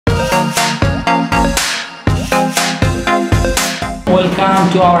Welcome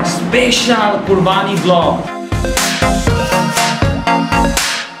to our special Qurbani vlog.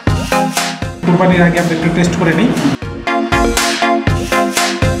 কুরবানির আগে আমরা একটু টেস্ট করে নিই।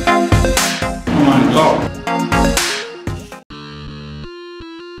 Oh my God.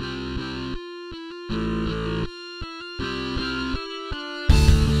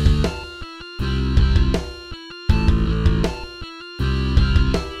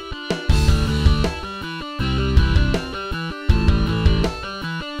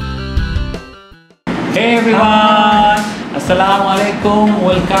 Hey everyone, Assalamu alaikum.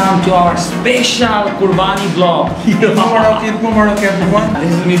 Welcome to our special Qurbani vlog. Eid Mubarak everyone.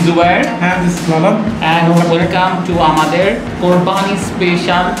 This is me Zubair And this is Lalan. and welcome to আমাদের Qurbani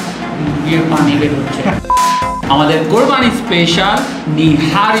special আমাদের Qurbani special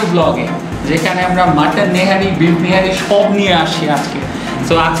Nehari vlog-এ যেখানে আমরা Mutton Nehari, beef Nehari সব নিয়ে আসি আজকে।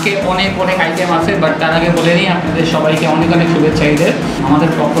 So আজকে অনেক আইটেম আছে, বাট তার আগে বলে নিই আপনাদের সবাইকে অনেক শুভেচ্ছা ঈদের। আমাদের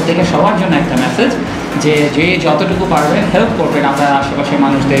পক্ষ থেকে সবার জন্য একটা মেসেজ যে যতটুকু পারবেন হেল্প করবেন আপনার আশেপাশের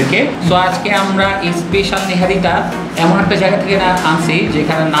মানুষদেরকে। সো আজকে আমরা এই স্পেশাল নেহারিটা এমন একটা জায়গা থেকে আনছি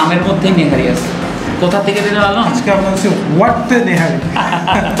যেখানে নামের মধ্যে নেহারি আছে। কোথা থেকে দিলে ভালো? আজকে আমরা হচ্ছে Whatte Nihari।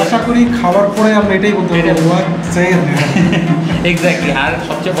 আশা করি খাওয়ার পরে আমরা এটাই বলতে পারবো Whatte Nihari। এক্স্যাক্টলি। আর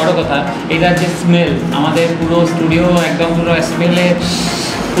সবচেয়ে বড় কথা এটা যে স্মেল, আমাদের পুরো স্টুডিও একদম পুরো স্মেলে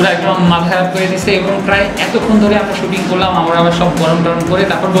পুরো একদম মাথা খারাপ করে দিচ্ছে। এবং প্রায় এতক্ষণ ধরে আমরা শুটিং করলাম, আমরা আবার সব গরম টরম করে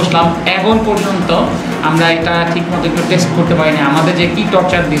তারপর বসলাম। এখন পর্যন্ত আমরা এটা ঠিক মতো একটু টেস্ট করতে পারিনি। আমাদের যে কী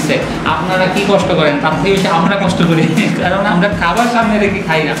টর্চার দিচ্ছে, আপনারা কি কষ্ট করেন তার থেকে বেশি আমরা কষ্ট করি, কারণ আমরা খাবার সামনে রেখে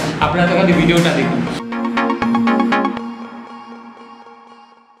খাই না। আপনারা তো খালি ভিডিওটা দেখুন।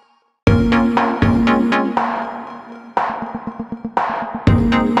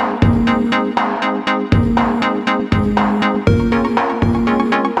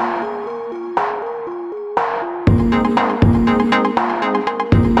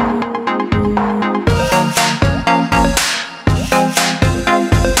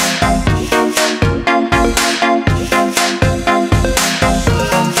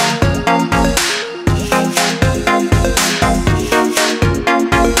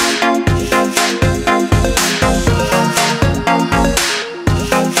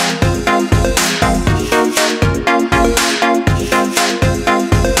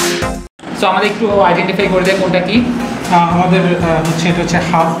 সো আমাদের একটু আইডেন্টিফাই করে দেয় কোনটা কি। আমাদের এটা হচ্ছে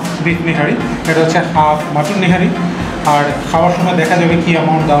হাফ বিফ নেহারি, এটা হচ্ছে হাফ মাটন নেহারি। আর খাওয়ার সময় দেখা যাবে কি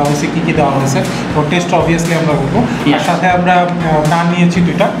অ্যামাউন্ট দেওয়া হয়েছে, কী দেওয়া হয়েছে। তো টেস্ট অবভিয়াসলি আমরা করবো। আর সাথে আমরা নান নিয়েছি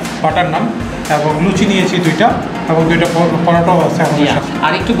 2টা, বাটার নান, এবং লুচি নিয়েছি 2টা, এবং 2টা পরোটাও আছে আমাদের সাথে।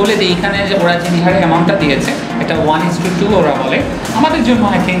 আর একটু বলে দিই, এখানে যে ওরা যে নিহারি অ্যামাউন্টটা দিয়েছে এটা 1:2 ওরা বলে। আমাদের জন্য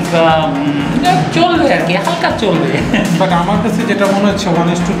আই থিঙ্ক চলবে আর কি, হালকা চলবে। বাট আমার কাছে যেটা মনে হচ্ছে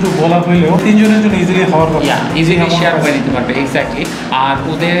 1:2 বলা হইলেও 3 জনের জন্য ইজিলি হওয়ার কথা, ইজিলি শেয়ার করে নিতে পারবে। এক্স্যাক্টলি। আর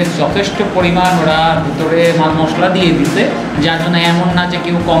ওদের যথেষ্ট পরিমাণ ওরা ভিতরে মাল মশলা দিয়ে দিচ্ছে, যার জন্য এমন না যে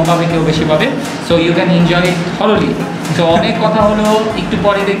কেউ কম পাবে কেউ বেশি পাবে। So you can enjoy it thoroughly. তো অনেক কথা হলো, একটু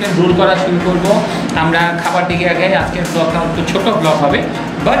পরে দেখবেন রোল করা শুরু করবো আমরা খাবার দিকে। আগে আজকের ব্লগটা একটু ছোটো ব্লগ হবে,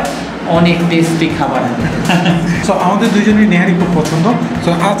 বাট অনেক টেস্টি খাবার হবে। সো আমাদের দুজনেরই নেহারি খুব পছন্দ।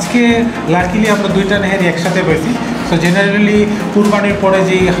 সো আজকে লাকিলি আমরা 2টা নেহারি একসাথে পেয়েছি। সো জেনারেলি কুরবানির পরে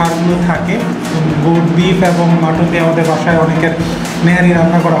যেই হাড়গুলো থাকে, বিফ এবং মাটন দিয়ে আমাদের বাসায় অনেকের নেহারি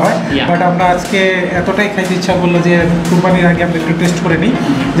রান্না করা হয়। বাট আমরা আজকে এতটাই খাইতে ইচ্ছা করলো যে কুরবানির আগে আমরা একটু টেস্ট করে নিই,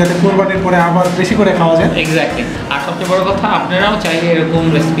 যাতে কুরবানির পরে আবার বেশি করে খাওয়া যায়। এক্স্যাক্টলি। আর সবচেয়ে বড় কথা, আপনারাও চাইলে এরকম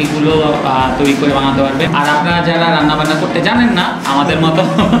রেসিপিগুলো তৈরি করে বানাতে পারবেন। আর আপনারা যারা রান্না বান্না করতে জানেন না আমাদের মতো,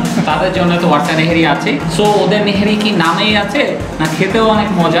 তাদের জন্য তো Whatte Nihari আছে। সো ওদের নেহারি কি নামেই আছে না খেতেও অনেক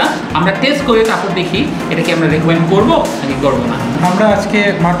মজা। আমরা টেস্ট করে তারপর দেখি এটা কি আমরা রেকমেন্ড করবো নাকি করবো না। আমরা আজকে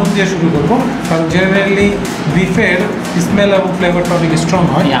মাটন দিয়ে শুরু করবো, কারণ জেনারেলি বিফের স্মেল এবং ফ্লেভারটা অনেক স্ট্রং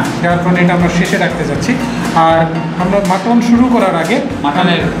হয়, যার কারণে এটা আমরা শেষে রাখতে যাচ্ছি। আর আমরা মাটন শুরু করার আগে,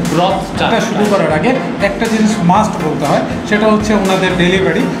 মাটনের ব্রথটা শুরু করার আগে একটা জিনিস মাস্ট বলতে হয়, সেটা হচ্ছে ওনাদের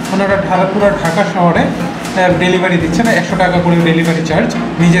ডেলিভারি। ওনারা পুরো ঢাকা শহরে ডেলিভারি দিচ্ছে না, 100 টাকা করে ডেলিভারি চার্জ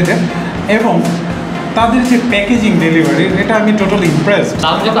নিজেদের। এবং তাদের যে প্যাকেজিং ডেলিভারি, এটা আমি টোটালি ইমপ্রেস।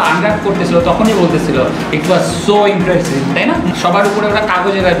 তারা যখন আনর্যাপ করতেছিল তখনই বলতেছিল ইট ওয়াজ সো ইমপ্রেসিভ, তাই না? সবার উপরে ওরা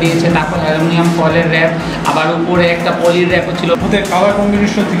কাগজের র্যাপ দিয়েছে, তারপর অ্যালুমিনিয়াম ফয়েলের র্যাপ, আবার উপরে একটা পলির র্যাপও ছিল। ওদের কালার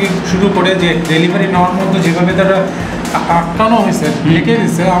কম্বিনেশন থেকে শুরু করে যে ডেলিভারি নেওয়ার মধ্যে যেভাবে তারা আটকানো হয়েছে, ঢেকে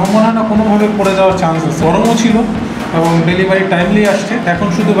দিচ্ছে, আমার মনে হয় না কোনোভাবে পড়ে যাওয়ার চান্স আছে। গরমও ছিল এবং ডেলিভারি টাইমলি আসছে। এখন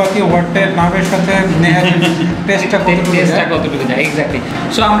শুধু বাকি ওয়াটের নামের সাথে নেহারি টেস্টটা কতটুকু যায়। এক্স্যাক্টলি।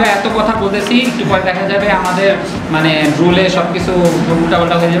 সো আমরা এত কথা বলতেছি, একটু পরে দেখা যাবে আমাদের মানে রোলে সব কিছু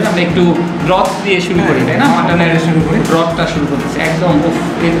উল্টাপাল্টা হয়ে যাবে। আমরা একটু ব্রথ দিয়ে শুরু করি, তাই না? মাটনের শুরু করি, ব্রথটা শুরু করতেছি একদম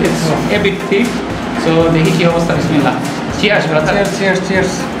এ বিট থিক। সো দেখি কী অবস্থা। বিসমিল্লাহ। Cheers brother.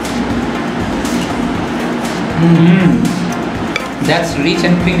 Cheers. That's rich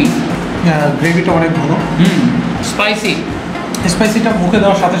and creamy. গ্রেভিটা অনেক ভালো। স্পাইসি। স্পাইসিটা মুখে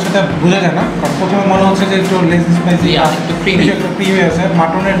দেওয়ার সাথে সাথে বোঝা যায় না, কারণ প্রথমে মনে হচ্ছে যে একটু লেস স্পাইসি, একটু ক্রিমি আছে।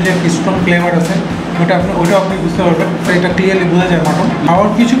 মাটনের যে স্ট্রং ফ্লেভার আছে ওইটা আপনি বুঝতে পারবেন, তো এটা ক্লিয়ারলি বোঝা যায়। মাটন খাওয়ার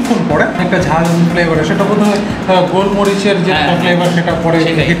কিছুক্ষণ পরে একটা ঝাল ফ্লেভার, সেটা বোধ হয় গোলমরিচের যে ফ্লেভার সেটা পরে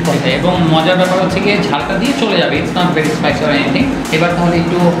হিট করে। এবং মজার ব্যাপার হচ্ছে গিয়ে ঝালটা দিয়ে চলে যাবে, it's not very spicy or anything. এবার তাহলে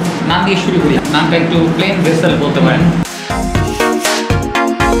একটু নান দিয়ে শুরু করি। নানটা একটু প্লেন ভেসেল বলতে পারেন।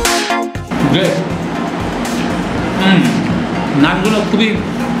 নানগুলো খুবই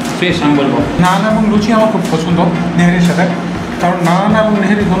ফ্রেশ আমি বলবো। নান এবং লুচি আমার খুব পছন্দ নেহারির সাথে, কারণ নান এবং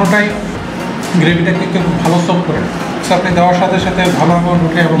নেহারি দুটোটাই গ্রেভিটাকে খুব ভালো সফ করে। সো আপনি দেওয়ার সাথে সাথে ভালো অ্যামাউন্ট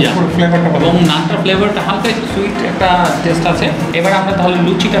উঠে এবং ফ্লেভারটা ভালো, এবং নানটার ফ্লেভারটা হালকা একটু সুইট একটা টেস্ট আছে। এবার আমরা তাহলে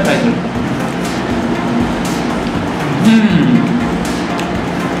লুচিটা ট্রাই করি।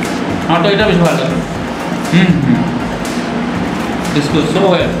 আমার তো এটা বেশি ভালো লাগে। This goes so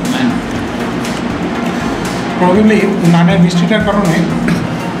well, man. Probably নানের মিষ্টিটার কারণে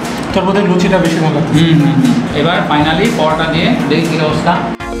তার মধ্যে লুচিটা বেশি ভালো লাগে। এবার ফাইনালি পরোটা দিয়ে দেখি কী অবস্থা।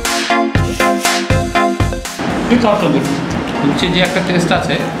 লুচির যে একটা টেস্ট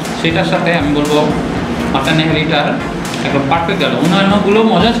আছে সেটার সাথে আমি বলবো মাটন নেহারিটার একটা পারফেক্ট গেল। অন্যান্যগুলো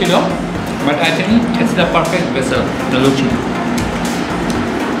মজা ছিল, but I think it's the perfect vessel the লুচি।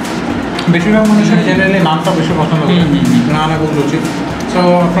 বেশিরভাগ মানুষের জেনারেলি নানটা বেশি পছন্দ করে, নান এবং লুচি। সো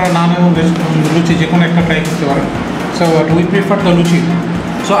আপনারা নান এবং লুচি যে কোনো একটা ট্রাই করতে পারেন। So we prefer the luchi.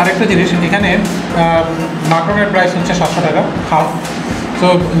 So আরেকটা জিনিস, এখানে মাটনের প্রাইস হচ্ছে 700 টাকা হাফ। সো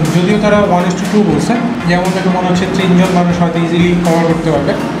যদিও তারা 1:2 বলছে, যেমন দেখে মনে হচ্ছে 3 জন মানুষ হয়তো ইজিলি কভার করতে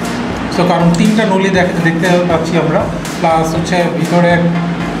পারবে। সো কারণ 3টা নলি দেখতে পাচ্ছি আমরা, প্লাস হচ্ছে ভিতরে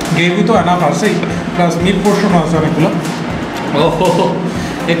গ্রেভি তো এনাফ আছেই, প্লাস মিট পোর্শনও আছে অনেকগুলো। ও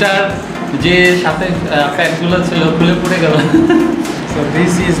এটার যে সাথে ফ্যাটগুলো ছিল খুলে পড়ে গেল। So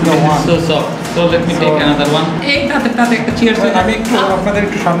this is the one. So soft. So let me take another one. এইটাতে একটা চিয়ার্স। আমি একটু আপনাদের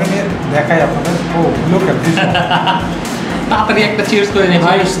একটু সামনে নিয়ে দেখাই আপনাদের। ও লুক এট দিস। তাড়াতাড়ি একটা চিয়ার্স করে নিই।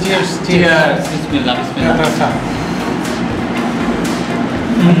 চিয়ার্স। বিসমিল্লাহ বিসমিল্লাহ। আচ্ছা।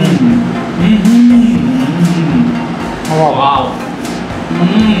 Wow.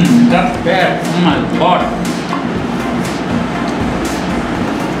 That's bad. Oh my god.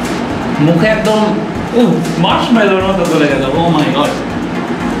 মুখে একদম মার্শমেলোর মতো গলে গেল। ও মাই গড।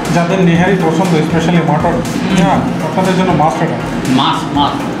 যাদের নেহারি পছন্দ, স্পেশালি মটন, হ্যাঁ আপনাদের জন্য মাস্ট এটা।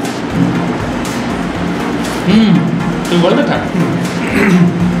 মাস্ট। তুই বলবে থাক।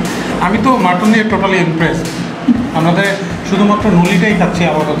 আমি তো মাটন নিয়ে টোটালি ইমপ্রেস। আমাদের শুধুমাত্র নলিটাই খাচ্ছি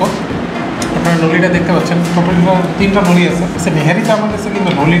আপাতত। আপনারা নলিটা দেখতে পাচ্ছেন, টোটাল 3টা নলি আছে। নেহারিতে আমার কাছে কিন্তু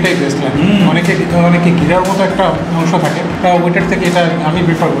নলিটাই বেস্ট লাগে। অনেকে গিরার মতো একটা অংশ থাকে, ওইটার থেকে এটা আমি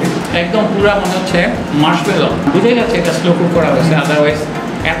প্রিফার করি। একদম পুরা মনে হচ্ছে মার্শমেলো। বুঝে যাচ্ছে এটা স্লো কুক করা হয়েছে, আদারওয়াইজ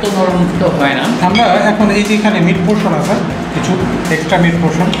এত নরম তো হয় না। আমরা এখন এই যে এখানে মিট পোর্শন আছে, কিছু এক্সট্রা মিট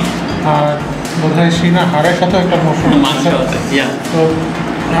পোর্শন, আর বোধহয় সিনা হাড়ের সাথেও একটা পোর্শন মাংস আছে। তো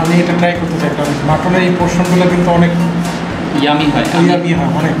আমি এটা ট্রাই করতে চাই, কারণ মাটনের এই পোর্শনগুলো কিন্তু অনেক ইয়ামি হয়।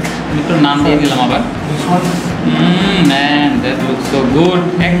 অনেক। একটু নান দিয়ে দিলাম আবার। Man that looks so good.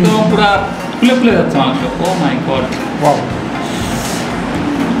 একদম পুরা ফুলে যাচ্ছে মাংস। ও মাই গড। Wow,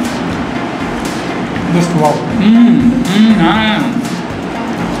 just wow.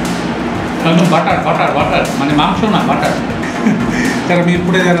 একদম বাটার মানে মাংস না, বাটার। যারা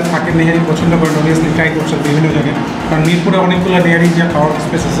মিরপুরে যারা থাকে নেহারি পছন্দ করেন, অবভিয়াসলি ট্রাই করছে বিভিন্ন জায়গায়, কারণ মিরপুরে অনেকগুলো নেহারি যা খাওয়ার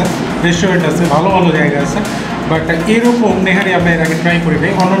স্পেস আছে, রেস্টুরেন্ট আছে, ভালো জায়গা আছে। বাট এরকম নেহারি আমরা এর আগে ট্রাই করি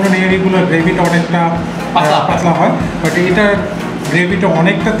নাই। অন্যান্য নেহারিগুলোর গ্রেভিটা অনেকটা পাতলা হয়, বাট এটার গ্রেভিটা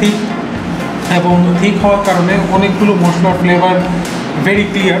অনেকটা থিক, এবং থিক হওয়ার কারণে অনেকগুলো মশলার ফ্লেভার ভেরি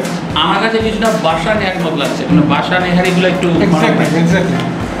ক্লিয়ার। আমার কাছে কিছুটা বাসা নেহারি মতো লাগছে, মানে বাসা নেহারিগুলো একটু এক্স্যাক্টলি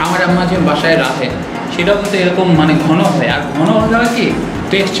আমার আম্মা যে বাসায় রাখে সেটাও কিন্তু এরকম মানে ঘন হয়। আর ঘন হলে হয় কি,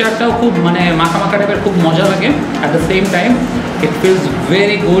 টেক্সচারটাও খুব মানে মাখা টাইপের, খুব মজা লাগে। At the same time it feels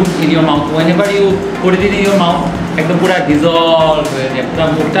very good in your mouth. ওয়েনেভার you put it in your mouth, একদম পুরো ডিজলভ হয়ে যায়, পুরো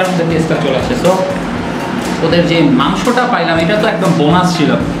মুখটার মধ্যে টেস্টটা চলে আসে। সো ওদের যে মাংসটা পাইলাম, এটা তো একদম বোনাস ছিল,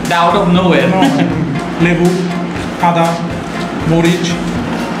 এটা আউট অফ নো ওয়ে। লেবু, আদা, মরিচ,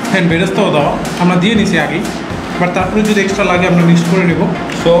 হ্যাঁ বেরেস্তাও দেওয়া আমরা দিয়ে নিছি আগেই, বাট তারপরে যদি এক্সট্রা লাগে আমরা মিক্স করে নেব।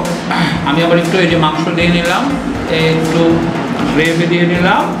 সো আমি আবার একটু এই যে মাংস দিয়ে নিলাম, একটু গ্রেভি দিয়ে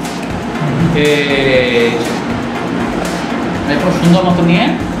নিলাম, একটু সুন্দর মতো নিয়ে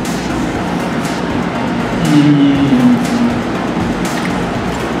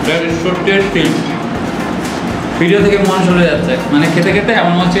ভিডিও থেকে মন চলে যাচ্ছে, মানে খেতে খেতে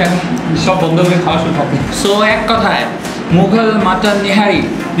এমন হচ্ছে এখন সব বন্ধ করে খাওয়া শুরু থাকে। সো এক কথায় Mughal Mutton Nehari.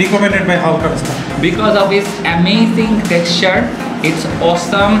 Recommended by halkanasta. Because of its amazing texture, its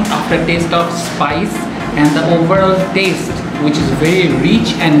awesome aftertaste of spice, and the overall taste, which is very rich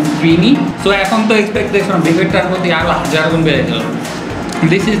and creamy. So এখন তো expectation বিগেটটার প্রতি আরো হাজার গুণ বেড়ে গেল.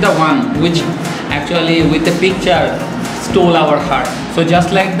 This is the one which actually with the picture stole our heart. So just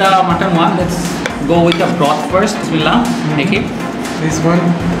like the mutton one, let's go with the broth first. Bismillah. Take it. This one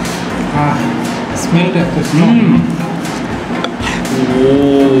smelled at the strong.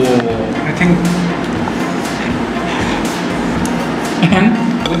 Oh. I think. And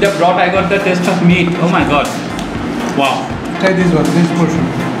with the broth, I got the taste of meat. Oh my god! Wow. Try this one, this portion.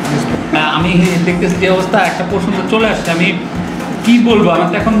 আমি দেখতেছি যে অবস্থা একটা portion তো চলে আসছে, আমি কি বলবো, আমার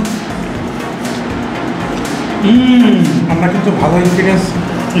তো এখন আমরা কিন্তু ভালো ইনগ্রিডিয়েন্টস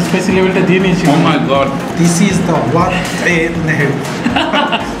স্পাইসি লেভেলটা দিয়ে নিয়েছি। Oh my god! This is the Whatte Nihari.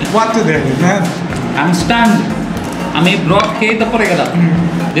 Whatte Nihari, man. I'm stunned. আমি ব্রথ খেয়ে তো পরে গেলাম।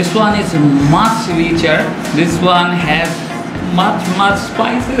 This one is much richer. This one has much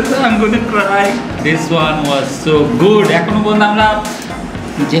spices. I'm going to cry. This one was so good. এখনো পর্যন্ত আমরা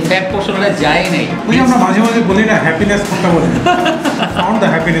যে fat পোর্শনটা যাই নাই। ওই আমরা মাঝে মাঝে বলি না হ্যাপিনেস কোনটা বলি? Found the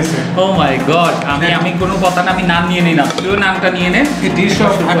happiness. Oh my god! আমি কোনো কথা না, আমি নাম নিয়ে নিই না। তুইও নামটা নিয়ে নে। A dish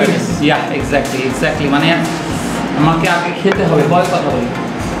of happiness. Yeah, exactly. মানে আমাকে আগে খেতে হবে, বল কথা বলি।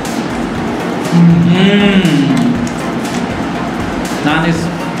 Naan is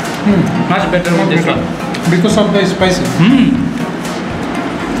much better with this one. Because of the spices.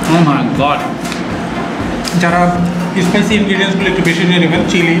 Oh my god! যারা স্পাইসি ইনগ্রিডিয়েন্টসগুলো একটু বেশি নিয়ে নেবেন,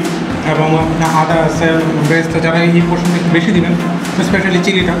 চিলি এবং আদা আছে, বেস্ট, যারা এই পোর্শনটা একটু বেশি দিবেন, স্পেশালি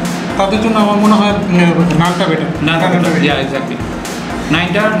চিলিটা, তাদের জন্য আমার মনে হয় নানটা বেটার।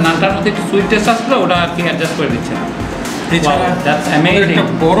 নানটার মধ্যে একটু সুইট টেস্ট আসলে ওটা আর কি অ্যাডজাস্ট করে দিচ্ছে। এছাড়া একটা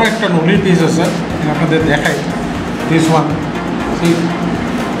বড় একটা নলির পিস আছে, আপনাদের দেখাই। দিস ওয়ান,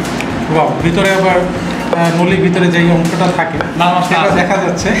 ওয়াও, ভিতরে আবার নলির ভিতরে যেই অংশটা থাকে সেটা দেখা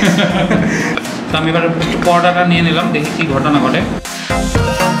যাচ্ছে। তো আমি এবার পরোটাটা নিয়ে নিলাম, দেখি কি ঘটনা ঘটে।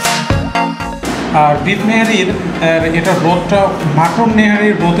 আর বিফ নেহারির এটা রোদটা মাটন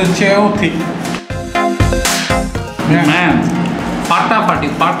নেহারির রোদের চেয়েও ঠিক। ম্যাম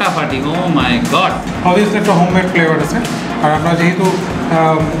ফাটাফাটি, ও মাই গড! অবভিয়াসলি একটা হোমমেড ফ্লেভার আছে, আর আমরা যেহেতু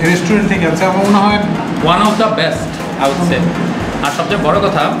রেস্টুরেন্ট থেকে আছে, আমার মনে হয় ওয়ান অফ দ্য বেস্ট আউটসে। আর সবচেয়ে বড়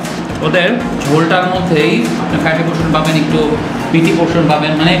কথা, ওদের ঝোলটার মধ্যেই আপনি ফ্যাটি পোর্শন পাবেন, একটু মিটি পোর্শন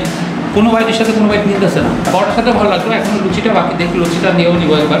পাবেন, মানে কোনো বাইটের সাথে কোনো বাইট নিতেছে না। বড়টার সাথে ভালো লাগলো, এখন লুচিটা বাকি, দেখি লুচিটা নিয়েও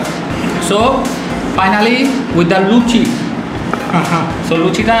নিব একবার। So finally with the luchi. So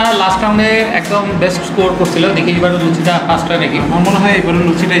লুচিটা লাস্ট রাউন্ডে একদম বেস্ট স্কোর করছিল, দেখি এবার লুচিটা ফার্স্টটা নাকি। আমার মনে হয় এবার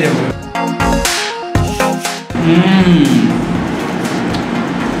লুচিটাই যাবে।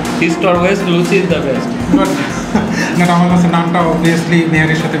 East or West, luchi is the best. না, আমার কাছে নামটা অবভিয়াসলি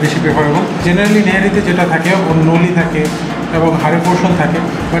নেহারির সাথে বেশি প্রেফারেবল। জেনারেলি নেহারিতে যেটা থাকে ওর নলি থাকে এবং হাড়ের পোর্শন থাকে,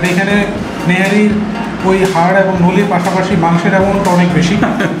 বাট এখানে নেহারির ওই হাড় এবং নলির পাশাপাশি মাংসের অ্যামাউন্টটা অনেক বেশি।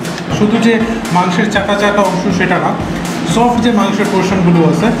 শুধু যে মাংসের চাটা অংশ সেটা না, সফট যে মাংসের পোর্শনগুলো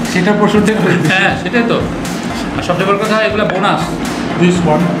আছে সেটা পোর্শনটা, হ্যাঁ সেটাই তো। আর সবচেয়ে বড় কথা, এগুলো বোনাস। দিস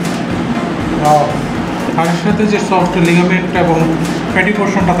ওয়ান, হাড়ের সাথে যে সফট লিগামেন্ট এবং ফ্যাটি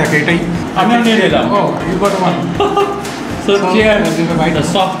পোর্শনটা থাকে, এটাই আমি নিয়ে নিলাম। ও you got one. So cheers, the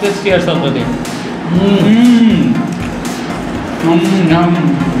softest cheers of the day.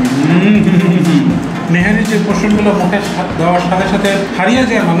 নেহারির যে পোর্শনগুলো মুখে দেওয়ার সাথে সাথে হারিয়ে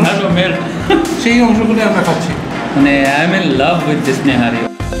যায় মানুষ, সেই অংশগুলো আমরা খাচ্ছি। মানে I am in love with this nihari.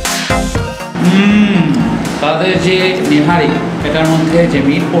 তাদের যে নেহারি, এটার মধ্যে যে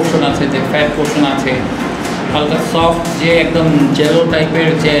মিট পোর্শন আছে, যে ফ্যাট পোর্শন আছে, হালকা সফট যে একদম জেলো টাইপের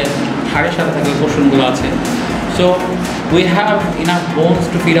যে হাড়ের সাথে থাকে পোর্শনগুলো আছে। So we have enough bones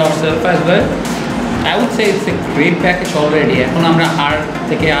to feed ourselves as well. I would say it's a great package already. এখন আমরা হাড়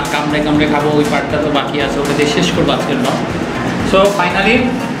থেকে কামড়ে খাবো, ওই পার্টটা তো বাকি আছে, ওটা দিয়ে শেষ করবো আজকের ব্লগ। সো ফাইনালি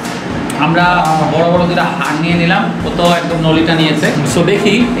আমরা বড় বড় দুটা হাড় নিয়ে নিলাম, ও তো একদম নলিটা নিয়েছে। সো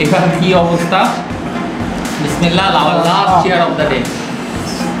দেখি এবার কি অবস্থা। বিসমিল্লাহ, last chair of the day.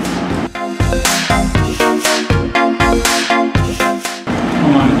 Oh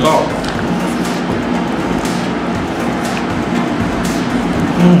my God.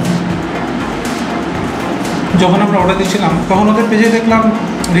 যখন আমরা অর্ডার দিচ্ছিলাম তখন ওদের পেজে দেখলাম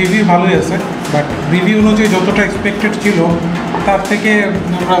রিভিউ ভালোই আছে, বাট রিভিউ অনুযায়ী যতটা এক্সপেক্টেড ছিল তার থেকে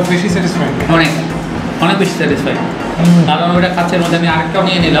আমরা বেশি স্যাটিসফাইড, অনেক বেশি স্যাটিসফাইড। কারণ ওটা কাছের মধ্যে আমি আরেকটাও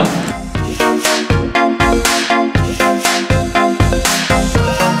নিয়ে নিলাম।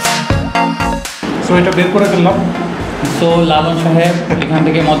 সো এটা বের করে ফেললাম। সো লালন সাহেব এখান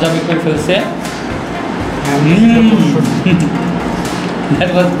থেকে মজা বের করে ফেলছে।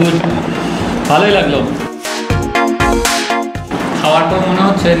 দ্যাট ওয়াজ গুড, ভালোই লাগলো। খাওয়ার পর মনে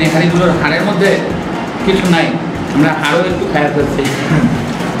হচ্ছে নেহারিগুলোর হাড়ের মধ্যে কিছু নাই, আমরা হাড়ও একটু খাওয়া ফেলছি।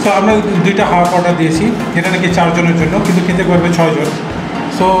 সো আমরা দুইটা হাফ অর্ডার দিয়েছি, এটা নাকি 4 জনের জন্য, কিন্তু খেতে পারবে 6 জন।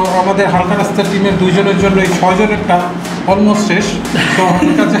 সো আমাদের হালকা রাস্তার টিমের 2 জনের জন্য এই 6 জনেরটা অলমোস্ট শেষ। তো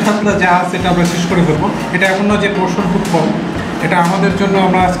হালকা যা আছে এটা আমরা শেষ করে ফেলবো। এটা এমন না যে পোর্শন খুব কম, এটা আমাদের জন্য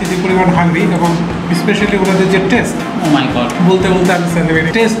আমরা আজকে যে পরিমাণ হাংরি এবং স্পেশালি ওনাদের যে টেস্ট, ও মাই গড, বলতে আমি সেলিব্রেট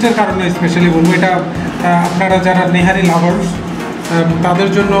টেস্টের কারণে স্পেশালি বলবো। এটা আপনারা যারা নেহারি লাভার্স তাদের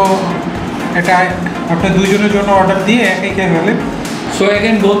জন্য এটা আপনার 2 জনের জন্য অর্ডার দিয়ে একই খেয়ে ফেলেন। সো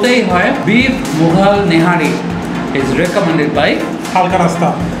এগেন বলতেই হয় beef Mughal nihari is recommended by হালকা রাস্তা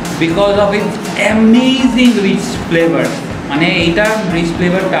because of its amazing rich flavour. মানে এইটার রিচ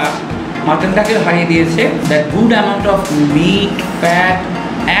ফ্লেভারটা মাটনটাকে হারিয়ে দিয়েছে। That good amount of meet, fat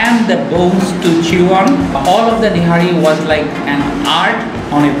and the bones to chew on. All of the nihari was like an art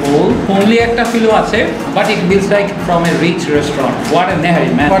on a bowl. Only একটা ফিলও আছে, but it feels like from a rich restaurant. What a nihari,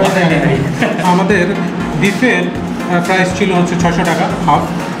 man! What a nihari! আমাদের বিফের price ছিল হচ্ছে 600 টাকা half,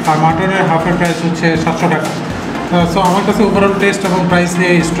 আর মাটনের হাফের price হচ্ছে 700 টাকা। সো আমার কাছে ওভারঅল টেস্ট এবং প্রাইস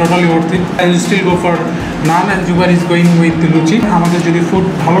নিয়ে is totally worth it. I will still go for none and জুবার is going with লুচি। আমাদের যদি ফুড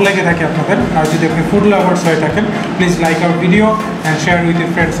ভালো লেগে থাকে আপনাদের, আর যদি আপনি ফুড লাভার্স হয়ে থাকেন, please like our video and share with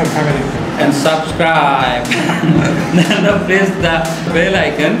your friends and family. And subscribe. Then press the bell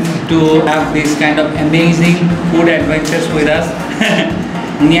icon to have this kind of amazing food adventures with us.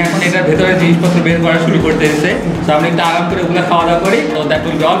 উনি এখন এটার ভেতরে জিনিসপত্র বের করা শুরু করতে এসেছে। তো আমরা একটু আরাম করে ওগুলো খাওয়া দাওয়া করি। তো that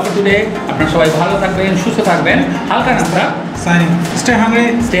will be all for today. আপনারা সবাই ভালো থাকবেন, সুস্থ থাকবেন। হালকা নাস্তা, সাইনিং, স্টে হাংরি,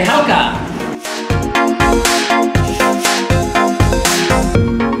 স্টে হালকা।